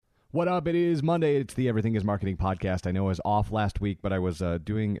What up? It is Monday. It's the Everything is Marketing podcast. I know I was off last week, but I was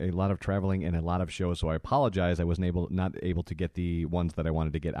doing a lot of traveling and a lot of shows, so I apologize. I wasn't not able to get the ones that I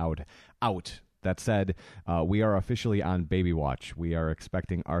wanted to get out. That said, we are officially on baby watch. We are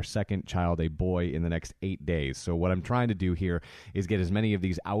expecting our second child, a boy, in the next 8 days. So what I'm trying to do here is get as many of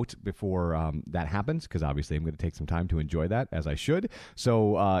these out before that happens, because obviously I'm going to take some time to enjoy that, as I should.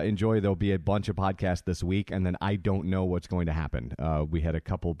 So enjoy. There'll be a bunch of podcasts this week, and then I don't know what's going to happen. We had a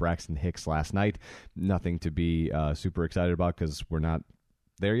couple Braxton Hicks last night. Nothing to be super excited about because we're not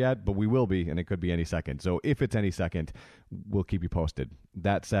there yet, but we will be, and it could be any second. So if it's any second, we'll keep you posted.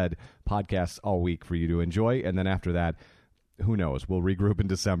 That said, podcasts all week for you to enjoy, and then after that, who knows? We'll regroup in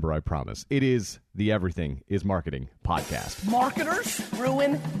December, I promise. It is the Everything is Marketing podcast. Marketers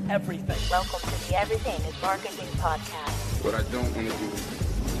ruin everything. Welcome to the Everything is Marketing podcast. What I don't want to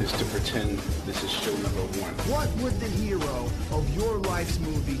do is to pretend this is show number one. What would the hero of your life's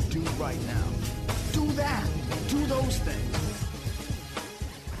movie do right now? Do that. Do those things.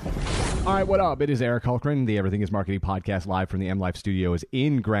 All right, what up? It is Eric Hulkran, the Everything is Marketing podcast, live from the M Life Studios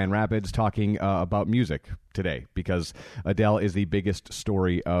in Grand Rapids, talking about music today, because Adele is the biggest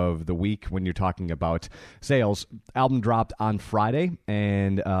story of the week when you're talking about sales. Album dropped on Friday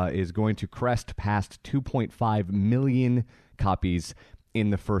and is going to crest past 2.5 million copies in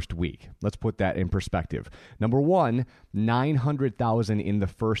the first week. Let's put that in perspective. Number one, 900,000 in the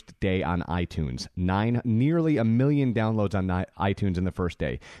first day on iTunes. Nearly 1 million downloads on iTunes in the first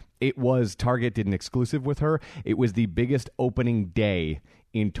day. It was, Target did an exclusive with her. It was the biggest opening day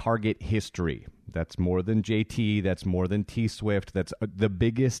in Target history. That's more than JT. That's more than T-Swift. That's the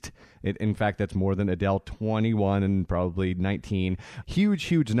biggest. In fact, that's more than Adele 21 and probably 19. Huge,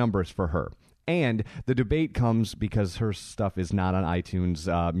 huge numbers for her. And the debate comes because her stuff is not on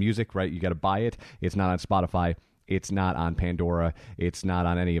iTunes Music, right? You got to buy it. It's not on Spotify. It's not on Pandora. It's not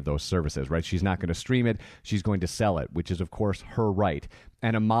on any of those services, right? She's not going to stream it. She's going to sell it, which is, of course, her right.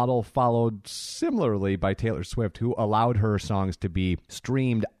 And a model followed similarly by Taylor Swift, who allowed her songs to be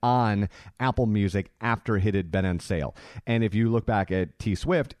streamed on Apple Music after it had been on sale. And if you look back at T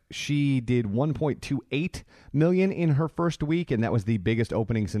Swift, she did 1.28 million in her first week, and that was the biggest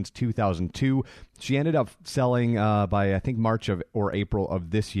opening since 2002. She ended up selling by, I think, March or April of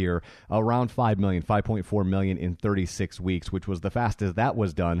this year, around 5 million, 5.4 million in 36 weeks, which was the fastest that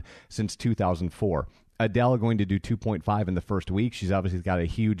was done since 2004. Adele going to do 2.5 in the first week. She's obviously got a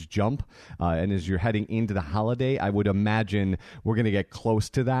huge jump. And as you're heading into the holiday, I would imagine we're going to get close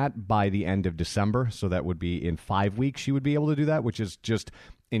to that by the end of December. So that would be in 5 weeks she would be able to do that, which is just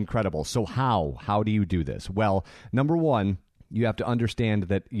incredible. So how do you do this? Well, number one, you have to understand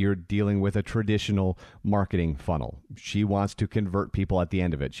that you're dealing with a traditional marketing funnel. She wants to convert people at the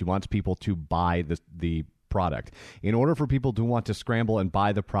end of it. She wants people to buy the product. In order for people to want to scramble and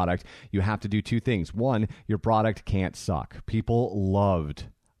buy the product, you have to do two things. One, your product can't suck. People loved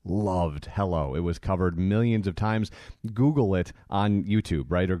Hello. It was covered millions of times. Google it on YouTube,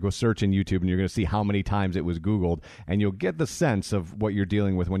 right? Or go search in YouTube and you're going to see how many times it was Googled, and you'll get the sense of what you're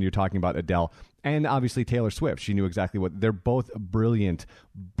dealing with when you're talking about Adele. And obviously Taylor Swift. She knew exactly what. They're both brilliant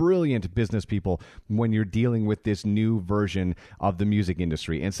business people when you're dealing with this new version of the music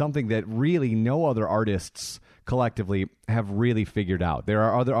industry, and something that really no other artists collectively have really figured out. There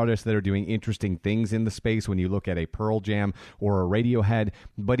are other artists that are doing interesting things in the space when you look at a Pearl Jam or a Radiohead,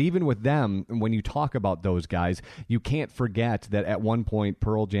 but even with them, when you talk about those guys, you can't forget that at one point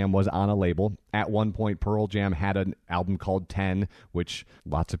Pearl Jam was on a label. At one point Pearl Jam had an album called 10, which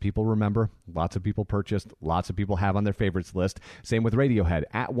lots of people remember, lots of people purchased, lots of people have on their favorites list. Same with Radiohead.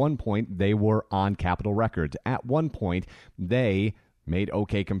 At one point they were on Capitol Records. At one point they made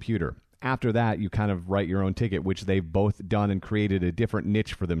OK Computer. After that, you kind of write your own ticket, which they've both done and created a different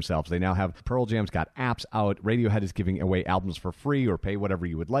niche for themselves. They now have, Pearl Jam's got apps out. Radiohead is giving away albums for free or pay whatever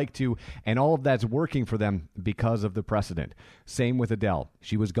you would like to. And all of that's working for them because of the precedent. Same with Adele.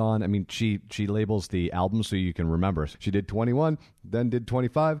 She was gone. I mean, she labels the albums so you can remember. She did 21, then did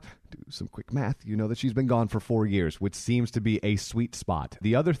 25. Do some quick math. You know that she's been gone for 4 years, which seems to be a sweet spot.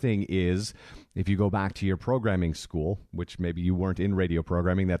 The other thing is, if you go back to your programming school, which maybe you weren't in radio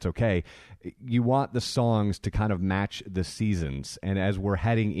programming, that's okay. You want the songs to kind of match the seasons. And as we're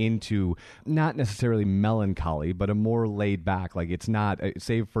heading into not necessarily melancholy, but a more laid back, like it's not,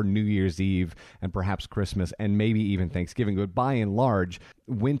 save for New Year's Eve and perhaps Christmas and maybe even Thanksgiving. But by and large,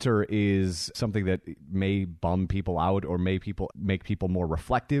 winter is something that may bum people out or make people more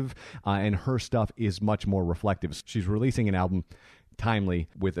reflective. And her stuff is much more reflective. She's releasing an album timely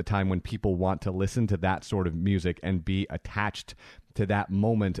with a time when people want to listen to that sort of music and be attached to that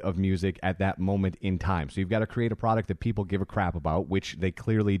moment of music at that moment in time. So you've got to create a product that people give a crap about, which they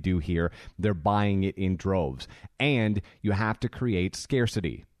clearly do here. They're buying it in droves. And you have to create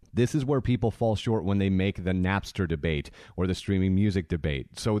scarcity. This is where people fall short when they make the Napster debate or the streaming music debate.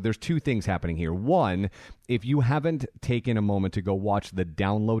 So there's two things happening here. One, if you haven't taken a moment to go watch the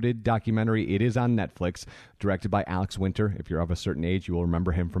Downloaded documentary, it is on Netflix, directed by Alex Winter. If you're of a certain age, you will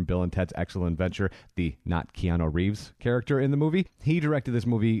remember him from Bill and Ted's Excellent Adventure, the not Keanu Reeves character in the movie. He directed this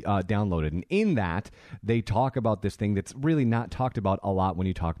movie, Downloaded. And in that, they talk about this thing that's really not talked about a lot when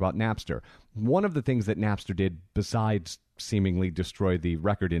you talk about Napster. One of the things that Napster did, besides seemingly destroy the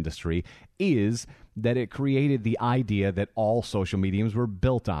record industry, is that it created the idea that all social mediums were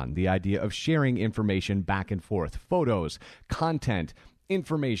built on, the idea of sharing information back and forth, photos, content,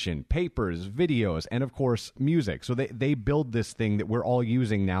 information, papers, videos, and of course, music. So they build this thing that we're all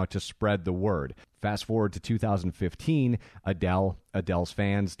using now to spread the word. Fast forward to 2015, Adele's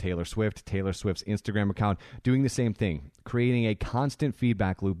fans, Taylor Swift's Instagram account, doing the same thing, creating a constant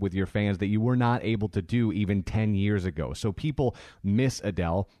feedback loop with your fans that you were not able to do even 10 years ago. So people miss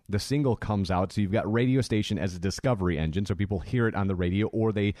Adele. The single comes out, so you've got radio station as a discovery engine, so people hear it on the radio,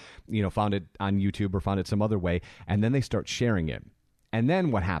 or they, found it on YouTube or found it some other way, and then they start sharing it. And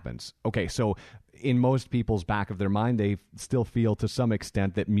then what happens? Okay, so in most people's back of their mind, they still feel to some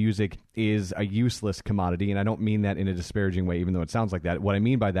extent that music is a useless commodity. And I don't mean that in a disparaging way, even though it sounds like that. What I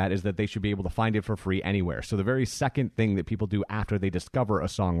mean by that is that they should be able to find it for free anywhere. So the very second thing that people do after they discover a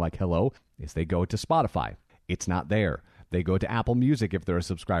song like Hello is they go to Spotify. It's not there. They go to Apple Music if they're a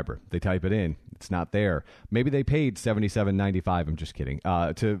subscriber. They type it in. It's not there. Maybe they paid $77.95, I'm just kidding,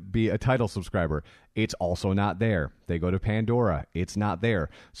 to be a Tidal subscriber. It's also not there. They go to Pandora. It's not there.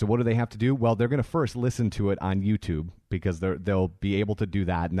 So what do they have to do? Well, they're going to first listen to it on YouTube because they'll be able to do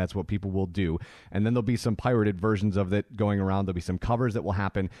that, and that's what people will do. And then there'll be some pirated versions of it going around. There'll be some covers that will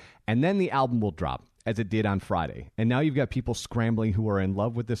happen. And then the album will drop, as it did on Friday. And now you've got people scrambling who are in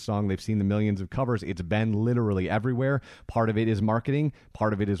love with this song. They've seen the millions of covers. It's been literally everywhere. Part of it is marketing.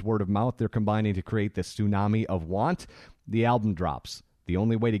 Part of it is word of mouth. They're combining to create this tsunami of want. The album drops. The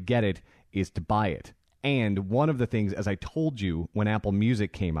only way to get it is to buy it. And one of the things, as I told you when Apple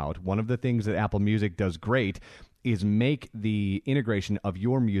Music came out, one of the things that Apple Music does great is make the integration of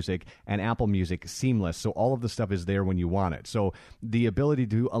your music and Apple Music seamless. So all of the stuff is there when you want it. So the ability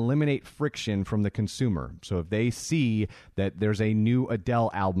to eliminate friction from the consumer. So if they see that there's a new Adele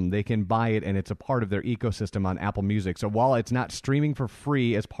album, they can buy it and it's a part of their ecosystem on Apple Music. So while it's not streaming for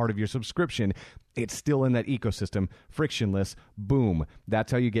free as part of your subscription, it's still in that ecosystem, frictionless. Boom. That's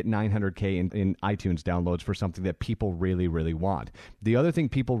how you get 900K in iTunes downloads for something that people really, really want. The other thing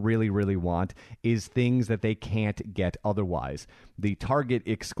people really, really want is things that they can't get otherwise. The Target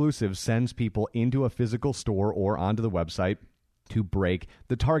exclusive sends people into a physical store or onto the website to break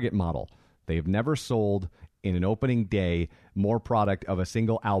the Target model. They've never sold in an opening day more product of a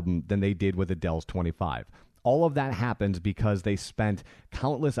single album than they did with Adele's 25. All of that happens because they spent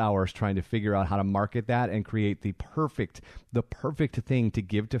countless hours trying to figure out how to market that and create the perfect thing to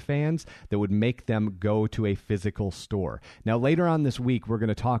give to fans that would make them go to a physical store. Now, later on this week, we're going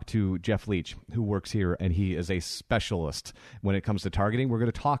to talk to Jeff Leach, who works here, and he is a specialist when it comes to targeting. We're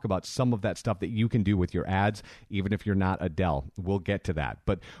going to talk about some of that stuff that you can do with your ads, even if you're not Adele. We'll get to that.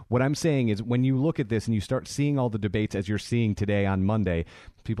 But what I'm saying is when you look at this and you start seeing all the debates as you're seeing today on Monday,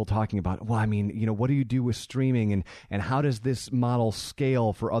 people talking about, well, I mean, what do you do with streaming and how does this model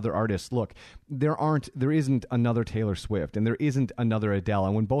scale for other artists? Look, there isn't another Taylor Swift and there isn't another Adele.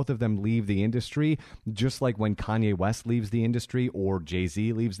 And when both of them leave the industry, just like when Kanye West leaves the industry or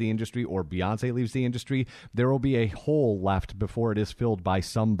Jay-Z leaves the industry or Beyonce leaves the industry, there will be a hole left before it is filled by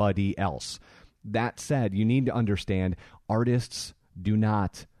somebody else. That said, you need to understand artists do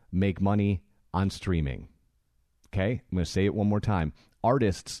not make money on streaming. Okay? I'm going to say it one more time.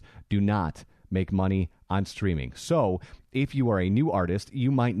 Artists do not make money on streaming. So if you are a new artist, you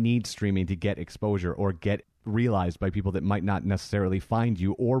might need streaming to get exposure or get realized by people that might not necessarily find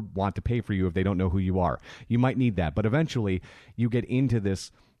you or want to pay for you if they don't know who you are. You might need that. But eventually you get into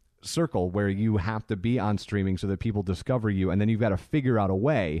this circle where you have to be on streaming so that people discover you, and then you've got to figure out a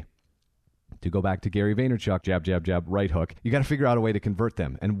way to go back to Gary Vaynerchuk, jab, jab, jab, right hook. You got to figure out a way to convert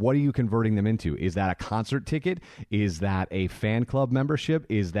them. And what are you converting them into? Is that a concert ticket? Is that a fan club membership?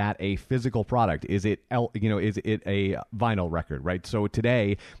 Is that a physical product? Is it a vinyl record, right? So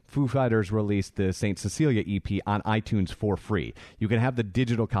today, Foo Fighters released the St. Cecilia EP on iTunes for free. You can have the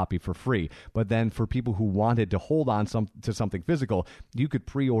digital copy for free, but then for people who wanted to hold on to something physical, you could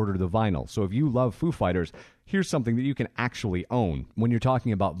pre-order the vinyl. So if you love Foo Fighters, here's something that you can actually own. When you're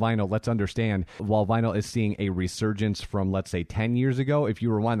talking about vinyl, let's understand, while vinyl is seeing a resurgence from, let's say, 10 years ago, if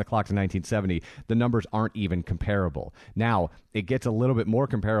you rewind the clock to 1970, the numbers aren't even comparable. Now, it gets a little bit more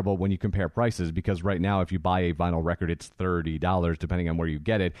comparable when you compare prices, because right now, if you buy a vinyl record, it's $30, depending on where you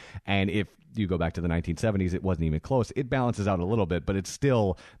get it. And if you go back to the 1970s, it wasn't even close. It balances out a little bit, but it's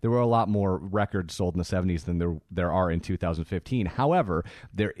still, there were a lot more records sold in the 70s than there are in 2015. However,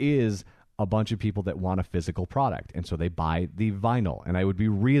 there is a bunch of people that want a physical product, and so they buy the vinyl. And I would be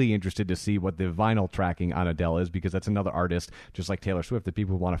really interested to see what the vinyl tracking on Adele is, because that's another artist, just like Taylor Swift, that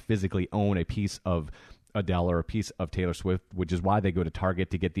people want to physically own a piece of Adele or a piece of Taylor Swift, which is why they go to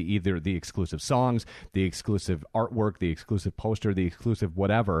Target to get either the exclusive songs, the exclusive artwork, the exclusive poster, the exclusive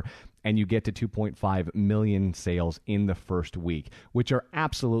whatever, and you get to 2.5 million sales in the first week, which are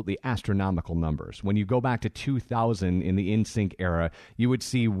absolutely astronomical numbers. When you go back to 2000 in the NSYNC era, you would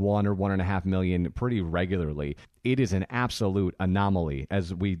see 1 or 1.5 million pretty regularly. It is an absolute anomaly,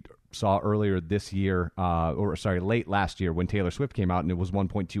 as we saw earlier this year, late last year when Taylor Swift came out and it was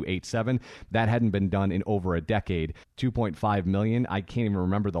 1.287. That hadn't been done in over a decade. 2.5 million, I can't even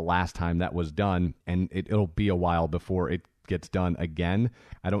remember the last time that was done, and it'll be a while before it gets done again.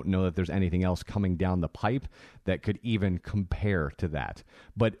 I don't know that there's anything else coming down the pipe that could even compare to that.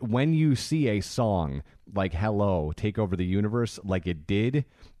 But when you see a song like Hello take over the universe like it did,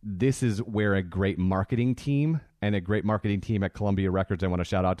 this is where a great marketing team and a great marketing team at Columbia Records, I want to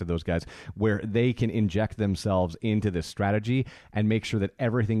shout out to those guys, where they can inject themselves into this strategy and make sure that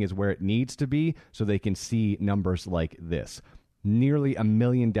everything is where it needs to be so they can see numbers like this. Nearly 1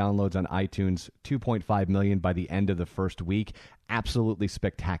 million downloads on iTunes, 2.5 million by the end of the first week. Absolutely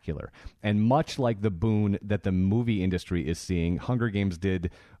spectacular. And much like the boon that the movie industry is seeing, Hunger Games did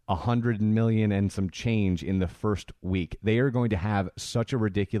 100 million and some change in the first week. They are going to have such a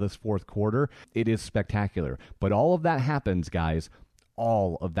ridiculous fourth quarter. It is spectacular. But all of that happens, guys.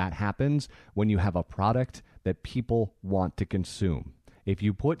 All of that happens when you have a product that people want to consume. If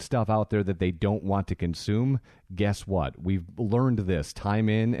you put stuff out there that they don't want to consume, guess what? We've learned this time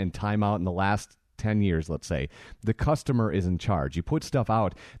in and time out in the last 10 years, let's say. The customer is in charge. You put stuff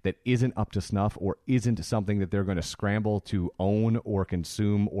out that isn't up to snuff or isn't something that they're going to scramble to own or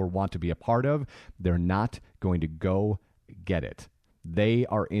consume or want to be a part of, they're not going to go get it. They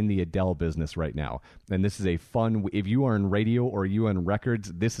are in the Adele business right now. And this is a fun, if you are in radio or you are in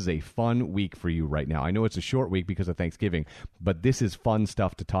records, this is a fun week for you right now. I know it's a short week because of Thanksgiving, but this is fun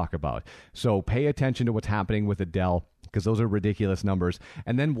stuff to talk about. So pay attention to what's happening with Adele, because those are ridiculous numbers.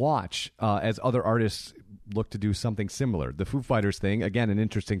 And then watch as other artists look to do something similar. The Foo Fighters thing, again, an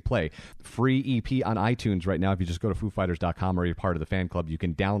interesting play. Free EP on iTunes right now. If you just go to FooFighters.com or you're part of the fan club, you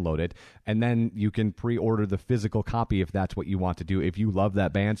can download it. And then you can pre-order the physical copy if that's what you want to do. If you love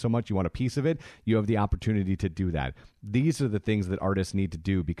that band so much, you want a piece of it, you have the opportunity to do that. These are the things that artists need to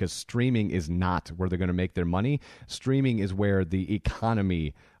do, because streaming is not where they're going to make their money. Streaming is where the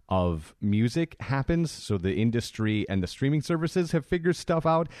economy of music happens. So the industry and the streaming services have figured stuff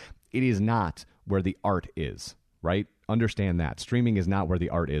out. It is not where the art is, right? Understand that. Streaming is not where the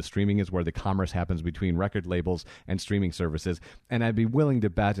art is. Streaming is where the commerce happens between record labels and streaming services. And I'd be willing to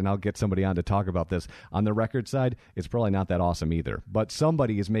bet, and I'll get somebody on to talk about this, on the record side, it's probably not that awesome either. But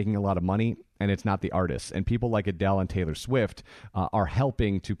somebody is making a lot of money, and it's not the artists. And people like Adele and Taylor Swift are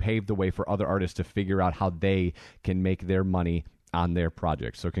helping to pave the way for other artists to figure out how they can make their money on their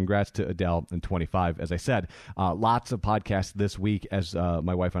projects. So congrats to Adele and 25. As I said, lots of podcasts this week as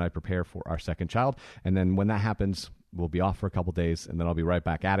my wife and I prepare for our second child. And then when that happens, we'll be off for a couple days, and then I'll be right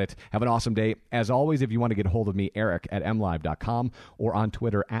back at it. Have an awesome day. As always, if you want to get a hold of me, Eric at mlive.com, or on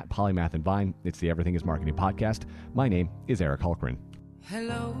Twitter at Polymath and Vine. It's the Everything is Marketing podcast. My name is Eric Hulkran.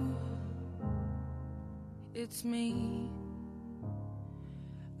 Hello, it's me.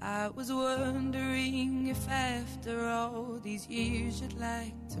 I was wondering if after all these years you'd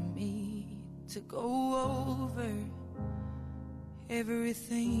like to meet to go over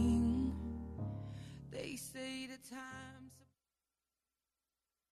everything. They say the time's